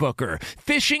 Fishing Booker.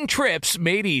 Fishing trips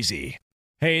made easy.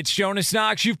 Hey, it's Jonas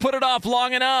Knox. You've put it off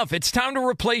long enough. It's time to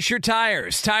replace your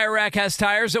tires. Tire Rack has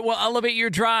tires that will elevate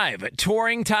your drive.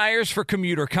 Touring tires for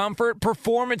commuter comfort,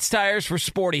 performance tires for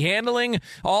sporty handling,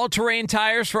 all-terrain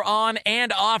tires for on-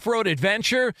 and off-road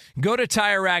adventure. Go to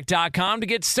TireRack.com to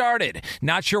get started.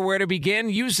 Not sure where to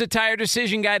begin? Use the Tire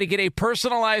Decision Guide to get a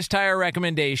personalized tire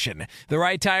recommendation. The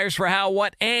right tires for how,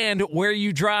 what, and where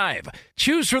you drive.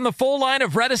 Choose from the full line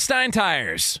of Redestein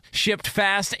tires. Shipped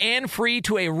fast and free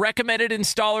to a recommended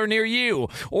installer near you,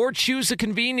 or choose the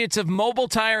convenience of mobile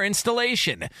tire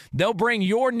installation. They'll bring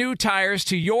your new tires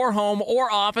to your home or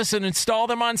office and install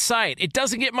them on site. It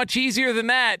doesn't get much easier than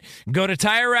that. Go to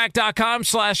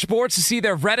TireRack.com/sports to see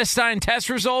their Redestein test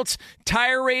results,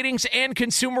 tire ratings, and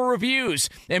consumer reviews.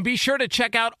 And be sure to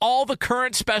check out all the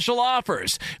current special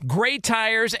offers. Great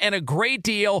tires and a great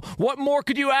deal. What more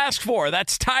could you ask for?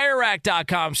 That's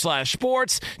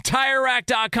TireRack.com/sports.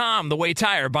 TireRack.com, the way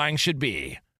tire buying should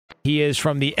be. He is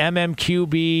from the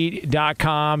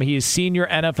MMQB.com. He is senior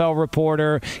NFL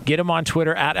reporter. Get him on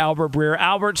Twitter at Albert Breer.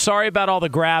 Albert, sorry about all the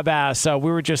grab ass. We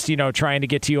were just, trying to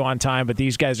get to you on time, but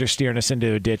these guys are steering us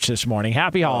into a ditch this morning.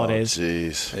 Happy holidays. Oh,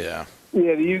 jeez. Yeah.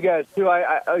 Yeah, to you guys, too.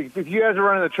 If you guys are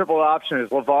running the triple option,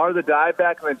 is LeVar the dive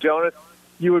back and then Jonas,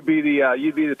 you'd be the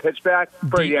pitchback?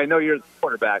 Brady, I know you're the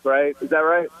quarterback, right? Is that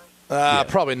right?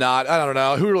 Probably not. I don't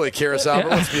know. Who really cares, Albert?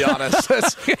 Let's be honest.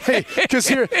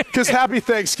 Because Happy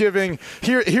Thanksgiving.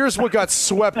 Here's what got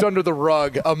swept under the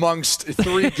rug amongst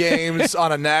 3 games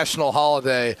on a national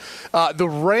holiday. The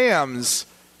Rams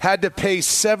had to pay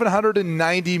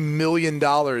 $790 million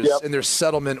in their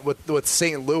settlement with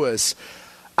St. Louis.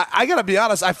 I got to be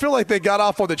honest. I feel like they got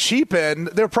off on the cheap end.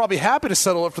 They're probably happy to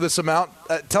settle it for this amount.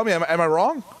 Tell me, am I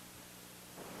wrong?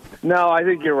 No, I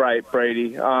think you're right, Brady.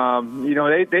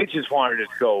 They just wanted it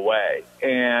to go away.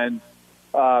 And,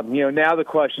 now the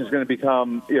question is going to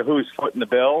become who's footing the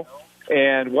bill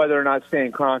and whether or not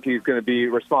Stan Kroenke is going to be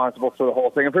responsible for the whole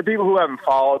thing. And for people who haven't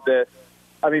followed this,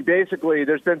 I mean, basically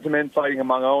there's been some infighting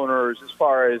among owners as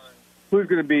far as who's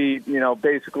going to be,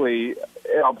 basically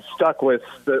stuck with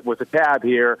the tab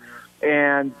here.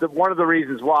 And one of the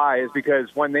reasons why is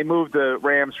because when they moved the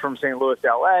Rams from St. Louis to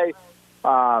L.A.,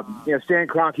 Stan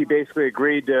Kroenke basically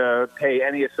agreed to pay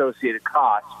any associated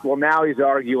costs. Well, now he's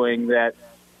arguing that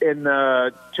in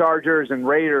the Chargers and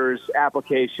Raiders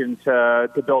application to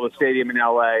build a stadium in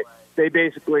L.A., they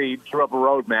basically drew up a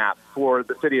roadmap for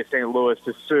the city of St. Louis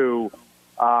to sue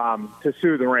to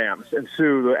sue the Rams and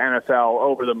sue the NFL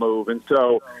over the move. And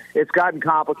so it's gotten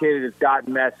complicated. It's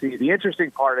gotten messy. The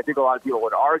interesting part, I think a lot of people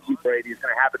would argue, Brady, is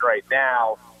going to happen right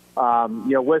now,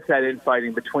 with that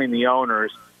infighting between the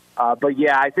owners. But,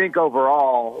 yeah, I think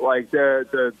overall, like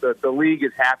the league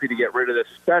is happy to get rid of this,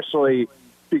 especially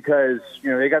because,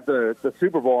 they got the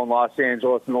Super Bowl in Los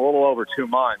Angeles in a little over 2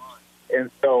 months. And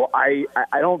so I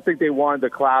don't think they wanted the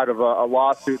cloud of a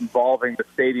lawsuit involving the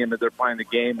stadium that they're playing the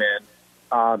game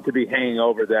in to be hanging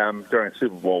over them during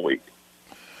Super Bowl week.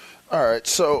 All right.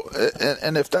 So,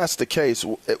 and if that's the case,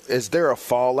 is there a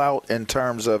fallout in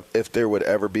terms of if there would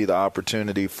ever be the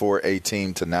opportunity for a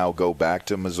team to now go back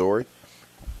to Missouri?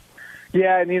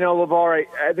 Yeah, and LeVar,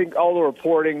 I think all the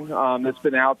reporting that's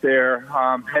been out there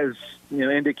has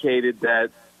indicated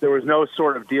that there was no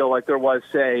sort of deal like there was,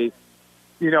 say,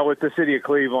 with the city of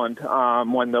Cleveland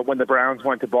when the Browns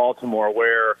went to Baltimore,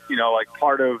 where like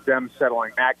part of them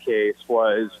settling that case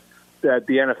was that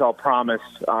the NFL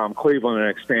promised Cleveland an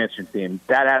expansion team.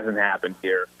 That hasn't happened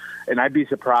here, and I'd be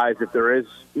surprised if there is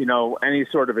any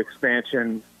sort of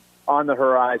expansion on the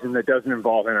horizon that doesn't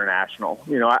involve international.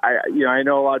 I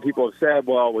know a lot of people have said,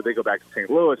 well, would they go back to St.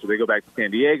 Louis? Would they go back to San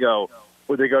Diego?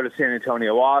 Would they go to San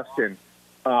Antonio, Austin?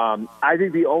 I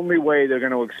think the only way they're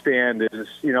going to expand is,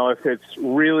 if it's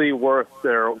really worth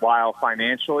their while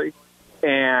financially.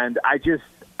 And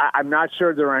I'm not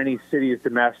sure there are any cities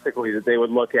domestically that they would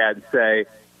look at and say,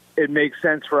 it makes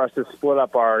sense for us to split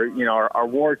up our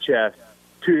war chest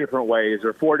 2 different ways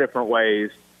or 4 different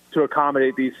ways to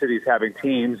accommodate these cities having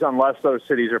teams, unless those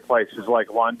cities are places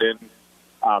like London,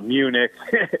 Munich,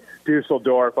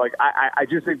 Dusseldorf. Like, I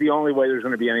just think the only way there's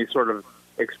going to be any sort of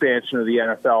expansion of the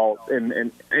NFL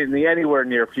in the anywhere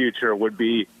near future would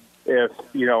be if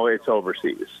it's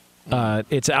overseas.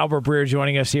 It's Albert Breer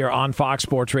joining us here on Fox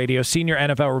Sports Radio, senior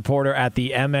NFL reporter at the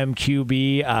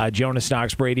MMQB. Jonas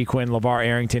Knox, Brady Quinn, LeVar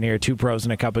Arrington here, 2 pros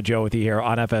and a cup of Joe with you here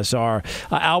on FSR.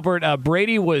 Albert,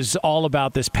 Brady was all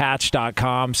about this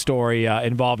Patch.com story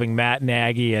involving Matt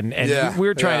Nagy, and we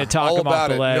were trying to talk him off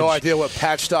the ledge. No idea what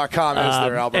Patch.com is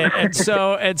there, Albert.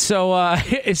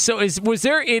 Was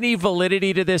there any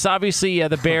validity to this? Obviously,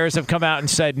 the Bears have come out and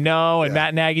said no, and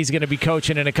Matt Nagy's going to be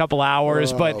coaching in a couple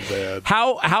hours. But man.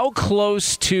 How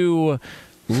close to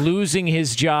losing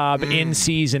his job in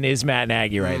season is Matt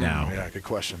Nagy right now? Yeah, good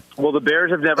question. Well, the Bears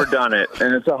have never done it,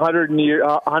 and it's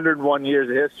 101 years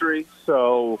of history.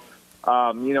 So,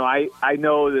 I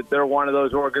know that they're one of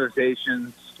those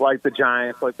organizations like the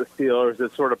Giants, like the Steelers,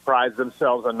 that sort of prides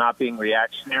themselves on not being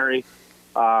reactionary,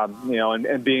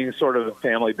 and being sort of a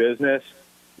family business.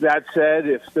 That said,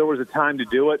 if there was a time to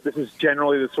do it, this is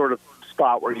generally the sort of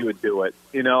spot where you would do it.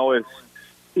 It's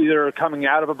either coming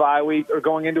out of a bye week or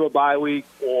going into a bye week,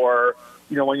 or,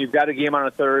 when you've got a game on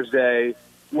a Thursday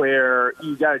where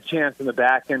you've got a chance in the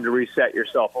back end to reset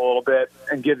yourself a little bit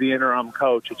and give the interim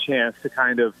coach a chance to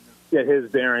kind of get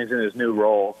his bearings in his new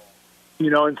role.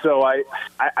 And so I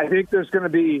think there's going to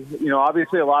be,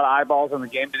 obviously a lot of eyeballs on the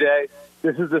game today.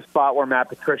 This is the spot where Matt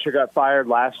Patricia got fired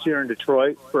last year in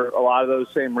Detroit for a lot of those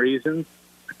same reasons.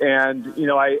 And,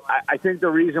 I think the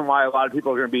reason why a lot of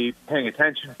people are going to be paying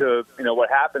attention to,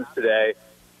 what happens today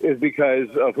is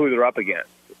because of who they're up against.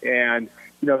 And,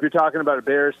 if you're talking about a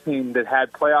Bears team that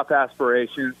had playoff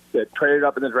aspirations, that traded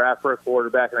up in the draft for a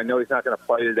quarterback, and I know he's not going to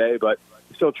play today, but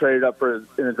he still traded up in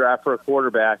the draft for a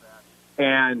quarterback,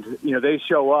 and, they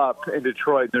show up in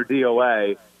Detroit, their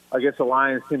DOA, against a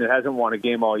Lions team that hasn't won a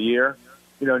game all year.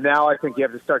 Now I think you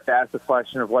have to start to ask the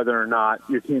question of whether or not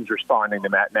your team's responding to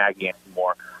Matt Nagy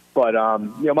anymore. But,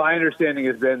 my understanding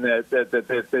has been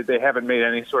that they haven't made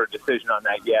any sort of decision on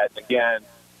that yet. And again,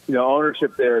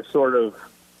 ownership there is sort of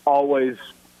always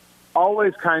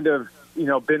kind of,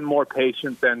 been more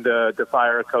patient than to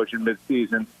fire a coach in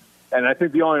midseason. And I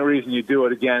think the only reason you do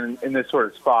it again in this sort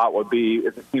of spot would be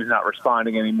if the team's not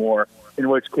responding anymore, in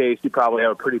which case you probably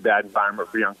have a pretty bad environment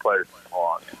for young players to come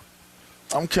along.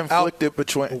 I'm conflicted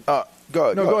between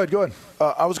Go ahead.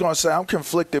 I was going to say I'm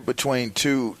conflicted between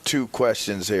two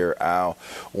questions here, Al.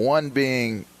 One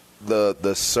being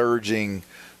the surging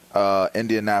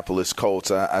Indianapolis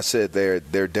Colts. I said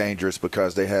they're dangerous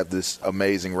because they have this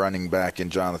amazing running back in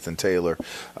Jonathan Taylor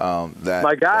that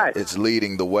my guy. It's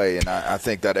leading the way, and I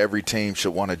think that every team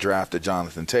should want to draft a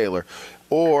Jonathan Taylor.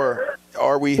 Or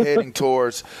are we heading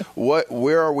towards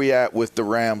where are we at with the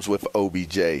Rams with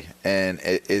OBJ? And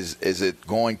is it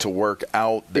going to work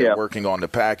out? They're working on the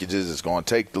packages. It's going to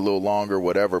take a little longer,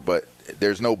 whatever, but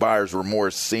there's no buyer's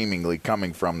remorse seemingly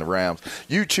coming from the Rams.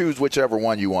 You choose whichever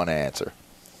one you want to answer.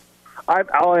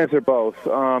 I'll answer both.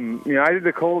 I think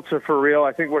the Colts are for real.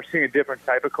 I think we're seeing a different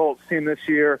type of Colts team this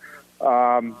year.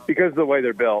 because of the way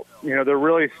they're built. They're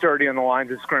really sturdy on the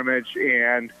lines of scrimmage,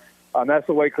 and that's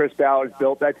the way Chris Ballard's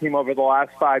built that team over the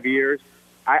last 5 years.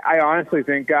 I honestly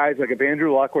think, guys, like if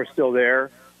Andrew Luck were still there,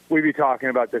 we'd be talking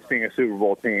about this being a Super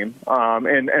Bowl team.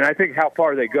 And I think how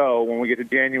far they go when we get to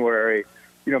January,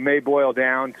 may boil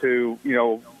down to,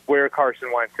 where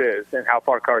Carson Wentz is and how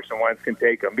far Carson Wentz can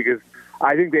take them, because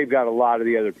I think they've got a lot of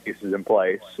the other pieces in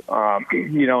place.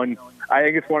 And I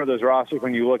think it's one of those rosters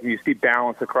when you look and you see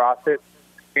balance across it.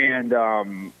 And,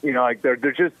 like there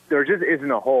just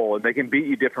isn't a hole, and they can beat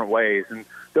you different ways. And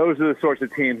those are the sorts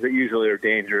of teams that usually are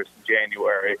dangerous in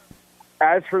January.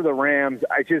 As for the Rams,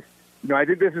 I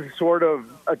think this is sort of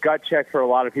a gut check for a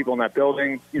lot of people in that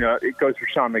building. It goes for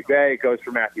Sean McVay, it goes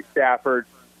for Matthew Stafford,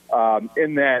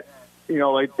 in that,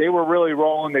 like they were really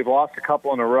rolling. They've lost a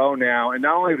couple in a row now. And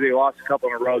not only have they lost a couple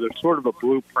in a row, there's sort of a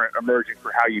blueprint emerging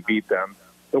for how you beat them.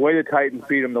 The way the Titans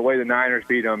beat them, the way the Niners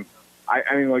beat them,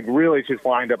 I mean, like really just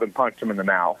lined up and punched them in the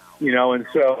mouth, and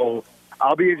so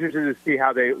I'll be interested to see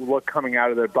how they look coming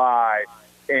out of their bye.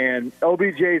 And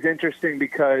OBJ is interesting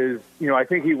because, I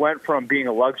think he went from being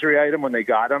a luxury item when they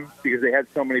got him because they had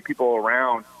so many people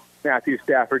around Matthew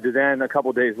Stafford to then a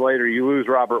couple days later you lose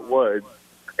Robert Woods.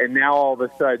 And now all of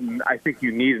a sudden I think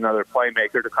you need another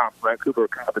playmaker to complement Cooper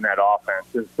Kupp in that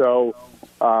offense. And so,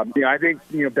 I think,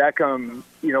 Beckham,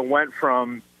 went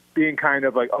from being kind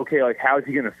of like, okay, like how is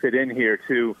he going to fit in here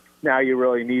to now you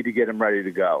really need to get him ready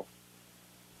to go.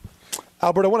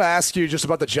 Albert, I want to ask you just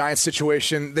about the Giants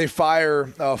situation. They fire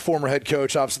former head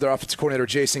coach, obviously their offensive coordinator,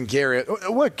 Jason Garrett.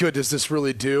 What good does this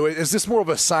really do? Is this more of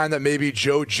a sign that maybe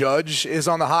Joe Judge is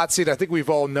on the hot seat? I think we've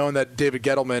all known that David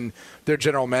Gettleman, their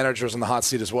general manager, is on the hot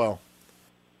seat as well.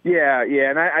 Yeah,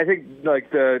 and I think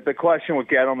like the question with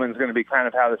Gettleman is going to be kind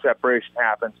of how the separation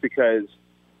happens because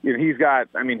he's got,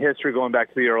 history going back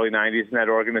to the early 90s in that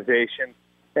organization.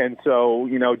 And so,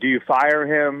 do you fire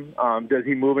him? Does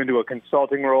he move into a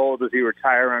consulting role? Does he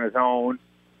retire on his own?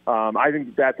 I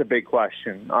think that's a big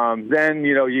question. Then,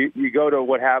 you go to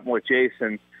what happened with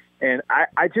Jason. And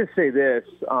I just say this,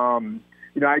 I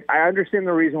understand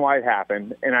the reason why it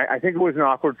happened. And I think it was an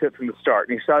awkward fit from the start.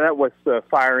 And you saw that with the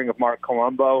firing of Mark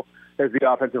Colombo as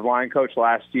the offensive line coach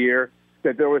last year,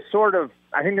 that there was sort of,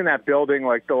 I think in that building,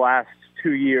 like the last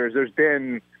 2 years, there's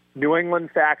been New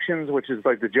England factions, which is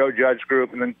like the Joe Judge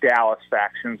group, and then Dallas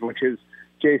factions, which is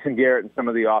Jason Garrett and some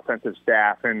of the offensive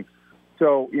staff. And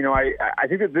so, I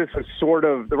think that this was sort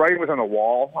of, the writing was on the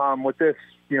wall with this,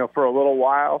 for a little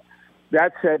while.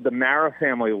 That said, the Mara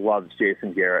family loves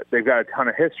Jason Garrett. They've got a ton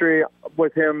of history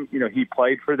with him. He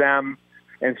played for them.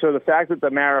 And so the fact that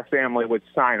the Mara family would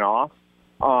sign off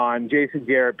on Jason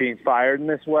Garrett being fired in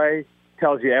this way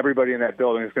tells you everybody in that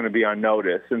building is going to be on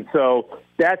notice. And so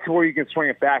that's where you can swing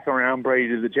it back around, Brady,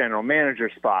 to the general manager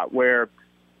spot, where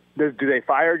do they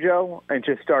fire Joe and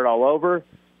just start all over?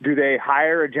 Do they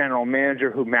hire a general manager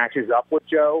who matches up with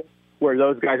Joe, where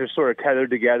those guys are sort of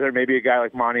tethered together, maybe a guy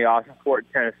like Monty Ossenfort in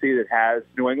Tennessee that has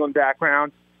New England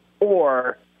background?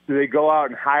 Or do they go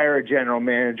out and hire a general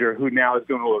manager who now is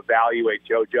going to evaluate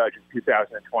Joe Judge in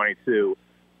 2022?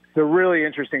 It's a really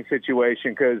interesting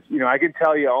situation because, I can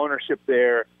tell you ownership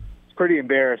there is pretty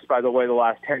embarrassed by the way the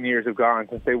last 10 years have gone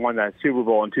since they won that Super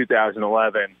Bowl in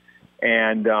 2011.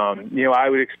 And, I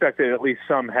would expect that at least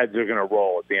some heads are going to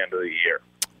roll at the end of the year.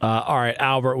 All right,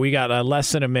 Albert, we got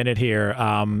less than a minute here.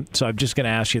 So I'm just going to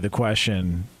ask you the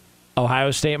question.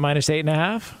 Ohio State minus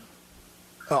 8.5?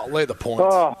 Oh, lay the points.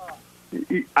 Oh,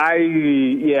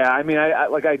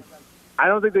 I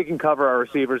don't think they can cover our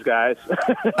receivers, guys.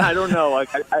 I don't know.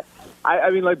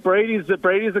 Brady's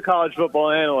the college football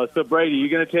analyst. So Brady, you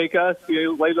going to take us?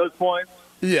 You lay those points?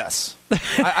 Yes.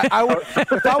 I would,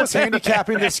 if I was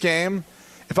handicapping this game,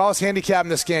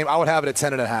 I would have it at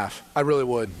 10.5. I really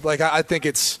would. I think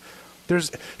because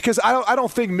I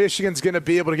don't think Michigan's going to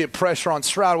be able to get pressure on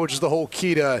Stroud, which is the whole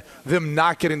key to them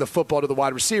not getting the football to the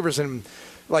wide receivers. And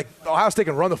Ohio State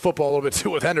can run the football a little bit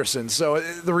too with Henderson. So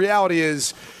the reality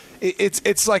is, it's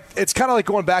kind of like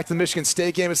going back to the Michigan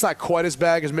State game. It's not quite as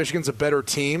bad because Michigan's a better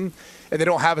team and they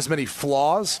don't have as many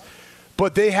flaws,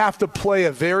 but they have to play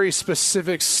a very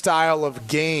specific style of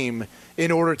game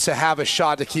in order to have a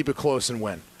shot to keep it close and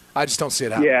win. I just don't see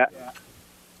it happening.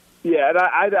 Yeah, and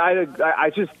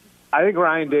I think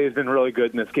Ryan Day has been really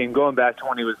good in this game, going back to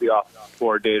when he was the offensive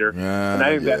coordinator. And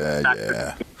I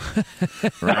think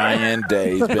Ryan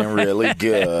Day's been really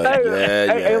good.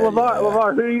 Hey,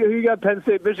 LeVar, who you got Penn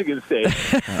State, Michigan State?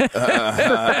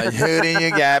 Who do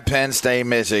you got Penn State,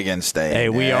 Michigan State? Hey,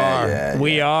 we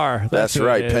are. That's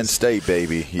right, Penn State,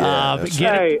 baby. Yeah.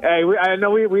 I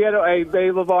know we had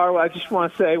LeVar, I just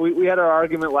want to say we had our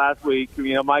argument last week.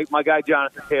 You know, my guy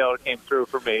Jonathan Taylor came through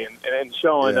for me and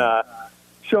showing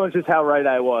just how right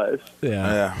I was.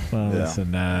 Yeah. Well,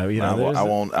 listen, I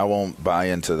won't buy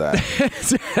into that.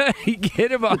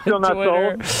 Get him on Twitter.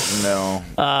 Not sold? No.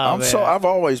 I've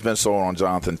always been sold on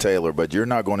Jonathan Taylor, but you're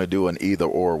not going to do an either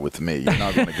or with me. You're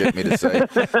not going to get me to say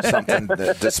something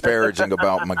disparaging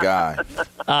about my guy.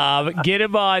 Get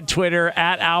him on Twitter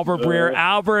at Albert Breer.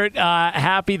 Albert,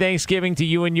 happy Thanksgiving to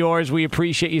you and yours. We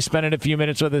appreciate you spending a few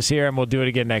minutes with us here, and we'll do it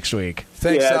again next week.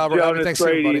 Thanks, Albert. Jonas, happy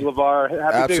Thanksgiving, Brady,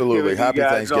 LeVar. Absolutely. Happy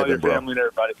Thanksgiving, bro. Family and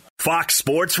everybody. Fox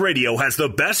Sports Radio has the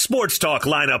best sports talk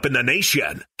lineup in the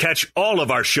nation. Catch all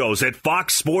of our shows at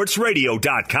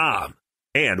foxsportsradio.com.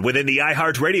 And within the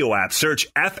iHeartRadio app,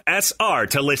 search FSR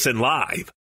to listen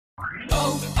live.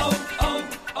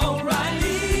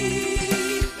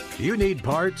 O'Reilly. You need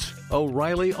parts?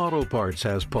 O'Reilly Auto Parts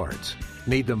has parts.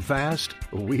 Need them fast?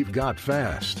 We've got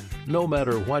fast. No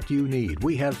matter what you need,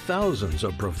 we have thousands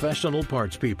of professional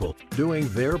parts people doing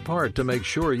their part to make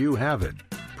sure you have it.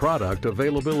 Product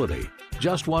availability.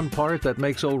 Just one part that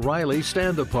makes O'Reilly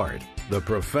stand apart. The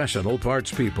professional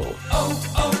parts people.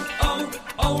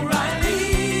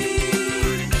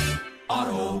 O'Reilly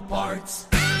Auto Parts.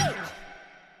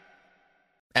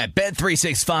 At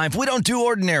Bet365, we don't do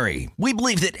ordinary. We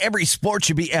believe that every sport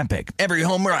should be epic. Every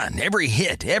home run, every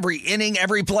hit, every inning,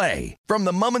 every play. From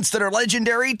the moments that are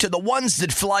legendary to the ones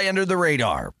that fly under the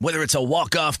radar. Whether it's a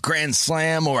walk-off grand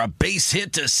slam or a base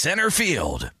hit to center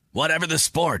field. Whatever the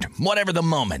sport, whatever the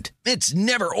moment, it's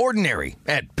never ordinary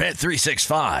at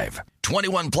Bet365.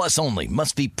 21 plus only.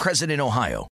 Must be present in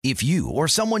Ohio. If you or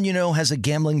someone you know has a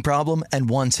gambling problem and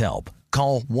wants help,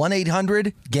 call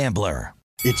 1-800-GAMBLER.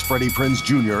 It's Freddie Prinze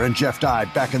Jr. and Jeff Dye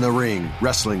back in the ring.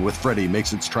 Wrestling with Freddie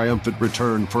makes its triumphant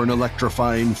return for an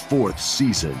electrifying 4th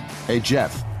season. Hey,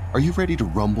 Jeff, are you ready to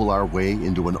rumble our way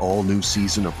into an all-new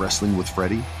season of Wrestling with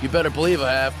Freddie? You better believe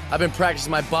I have. I've been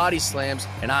practicing my body slams,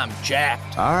 and I'm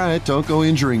jacked. All right, don't go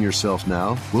injuring yourself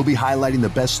now. We'll be highlighting the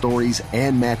best stories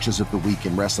and matches of the week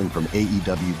in wrestling from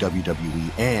AEW,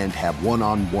 WWE, and have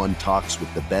one-on-one talks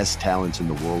with the best talents in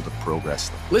the world of pro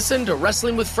wrestling. Listen to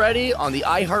Wrestling with Freddie on the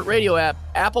iHeartRadio app,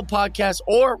 Apple Podcasts,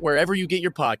 or wherever you get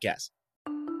your podcasts.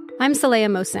 I'm Saleha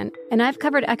Mohsen, and I've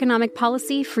covered economic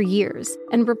policy for years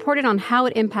and reported on how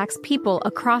it impacts people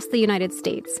across the United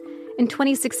States. In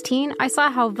 2016, I saw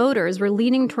how voters were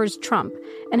leaning towards Trump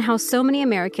and how so many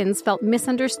Americans felt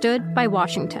misunderstood by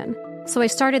Washington. So I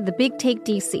started The Big Take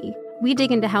DC. We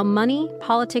dig into how money,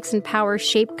 politics, and power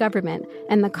shape government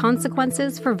and the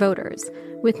consequences for voters.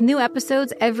 With new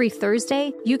episodes every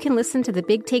Thursday, you can listen to The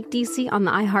Big Take DC on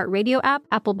the iHeartRadio app,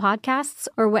 Apple Podcasts,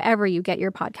 or wherever you get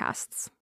your podcasts.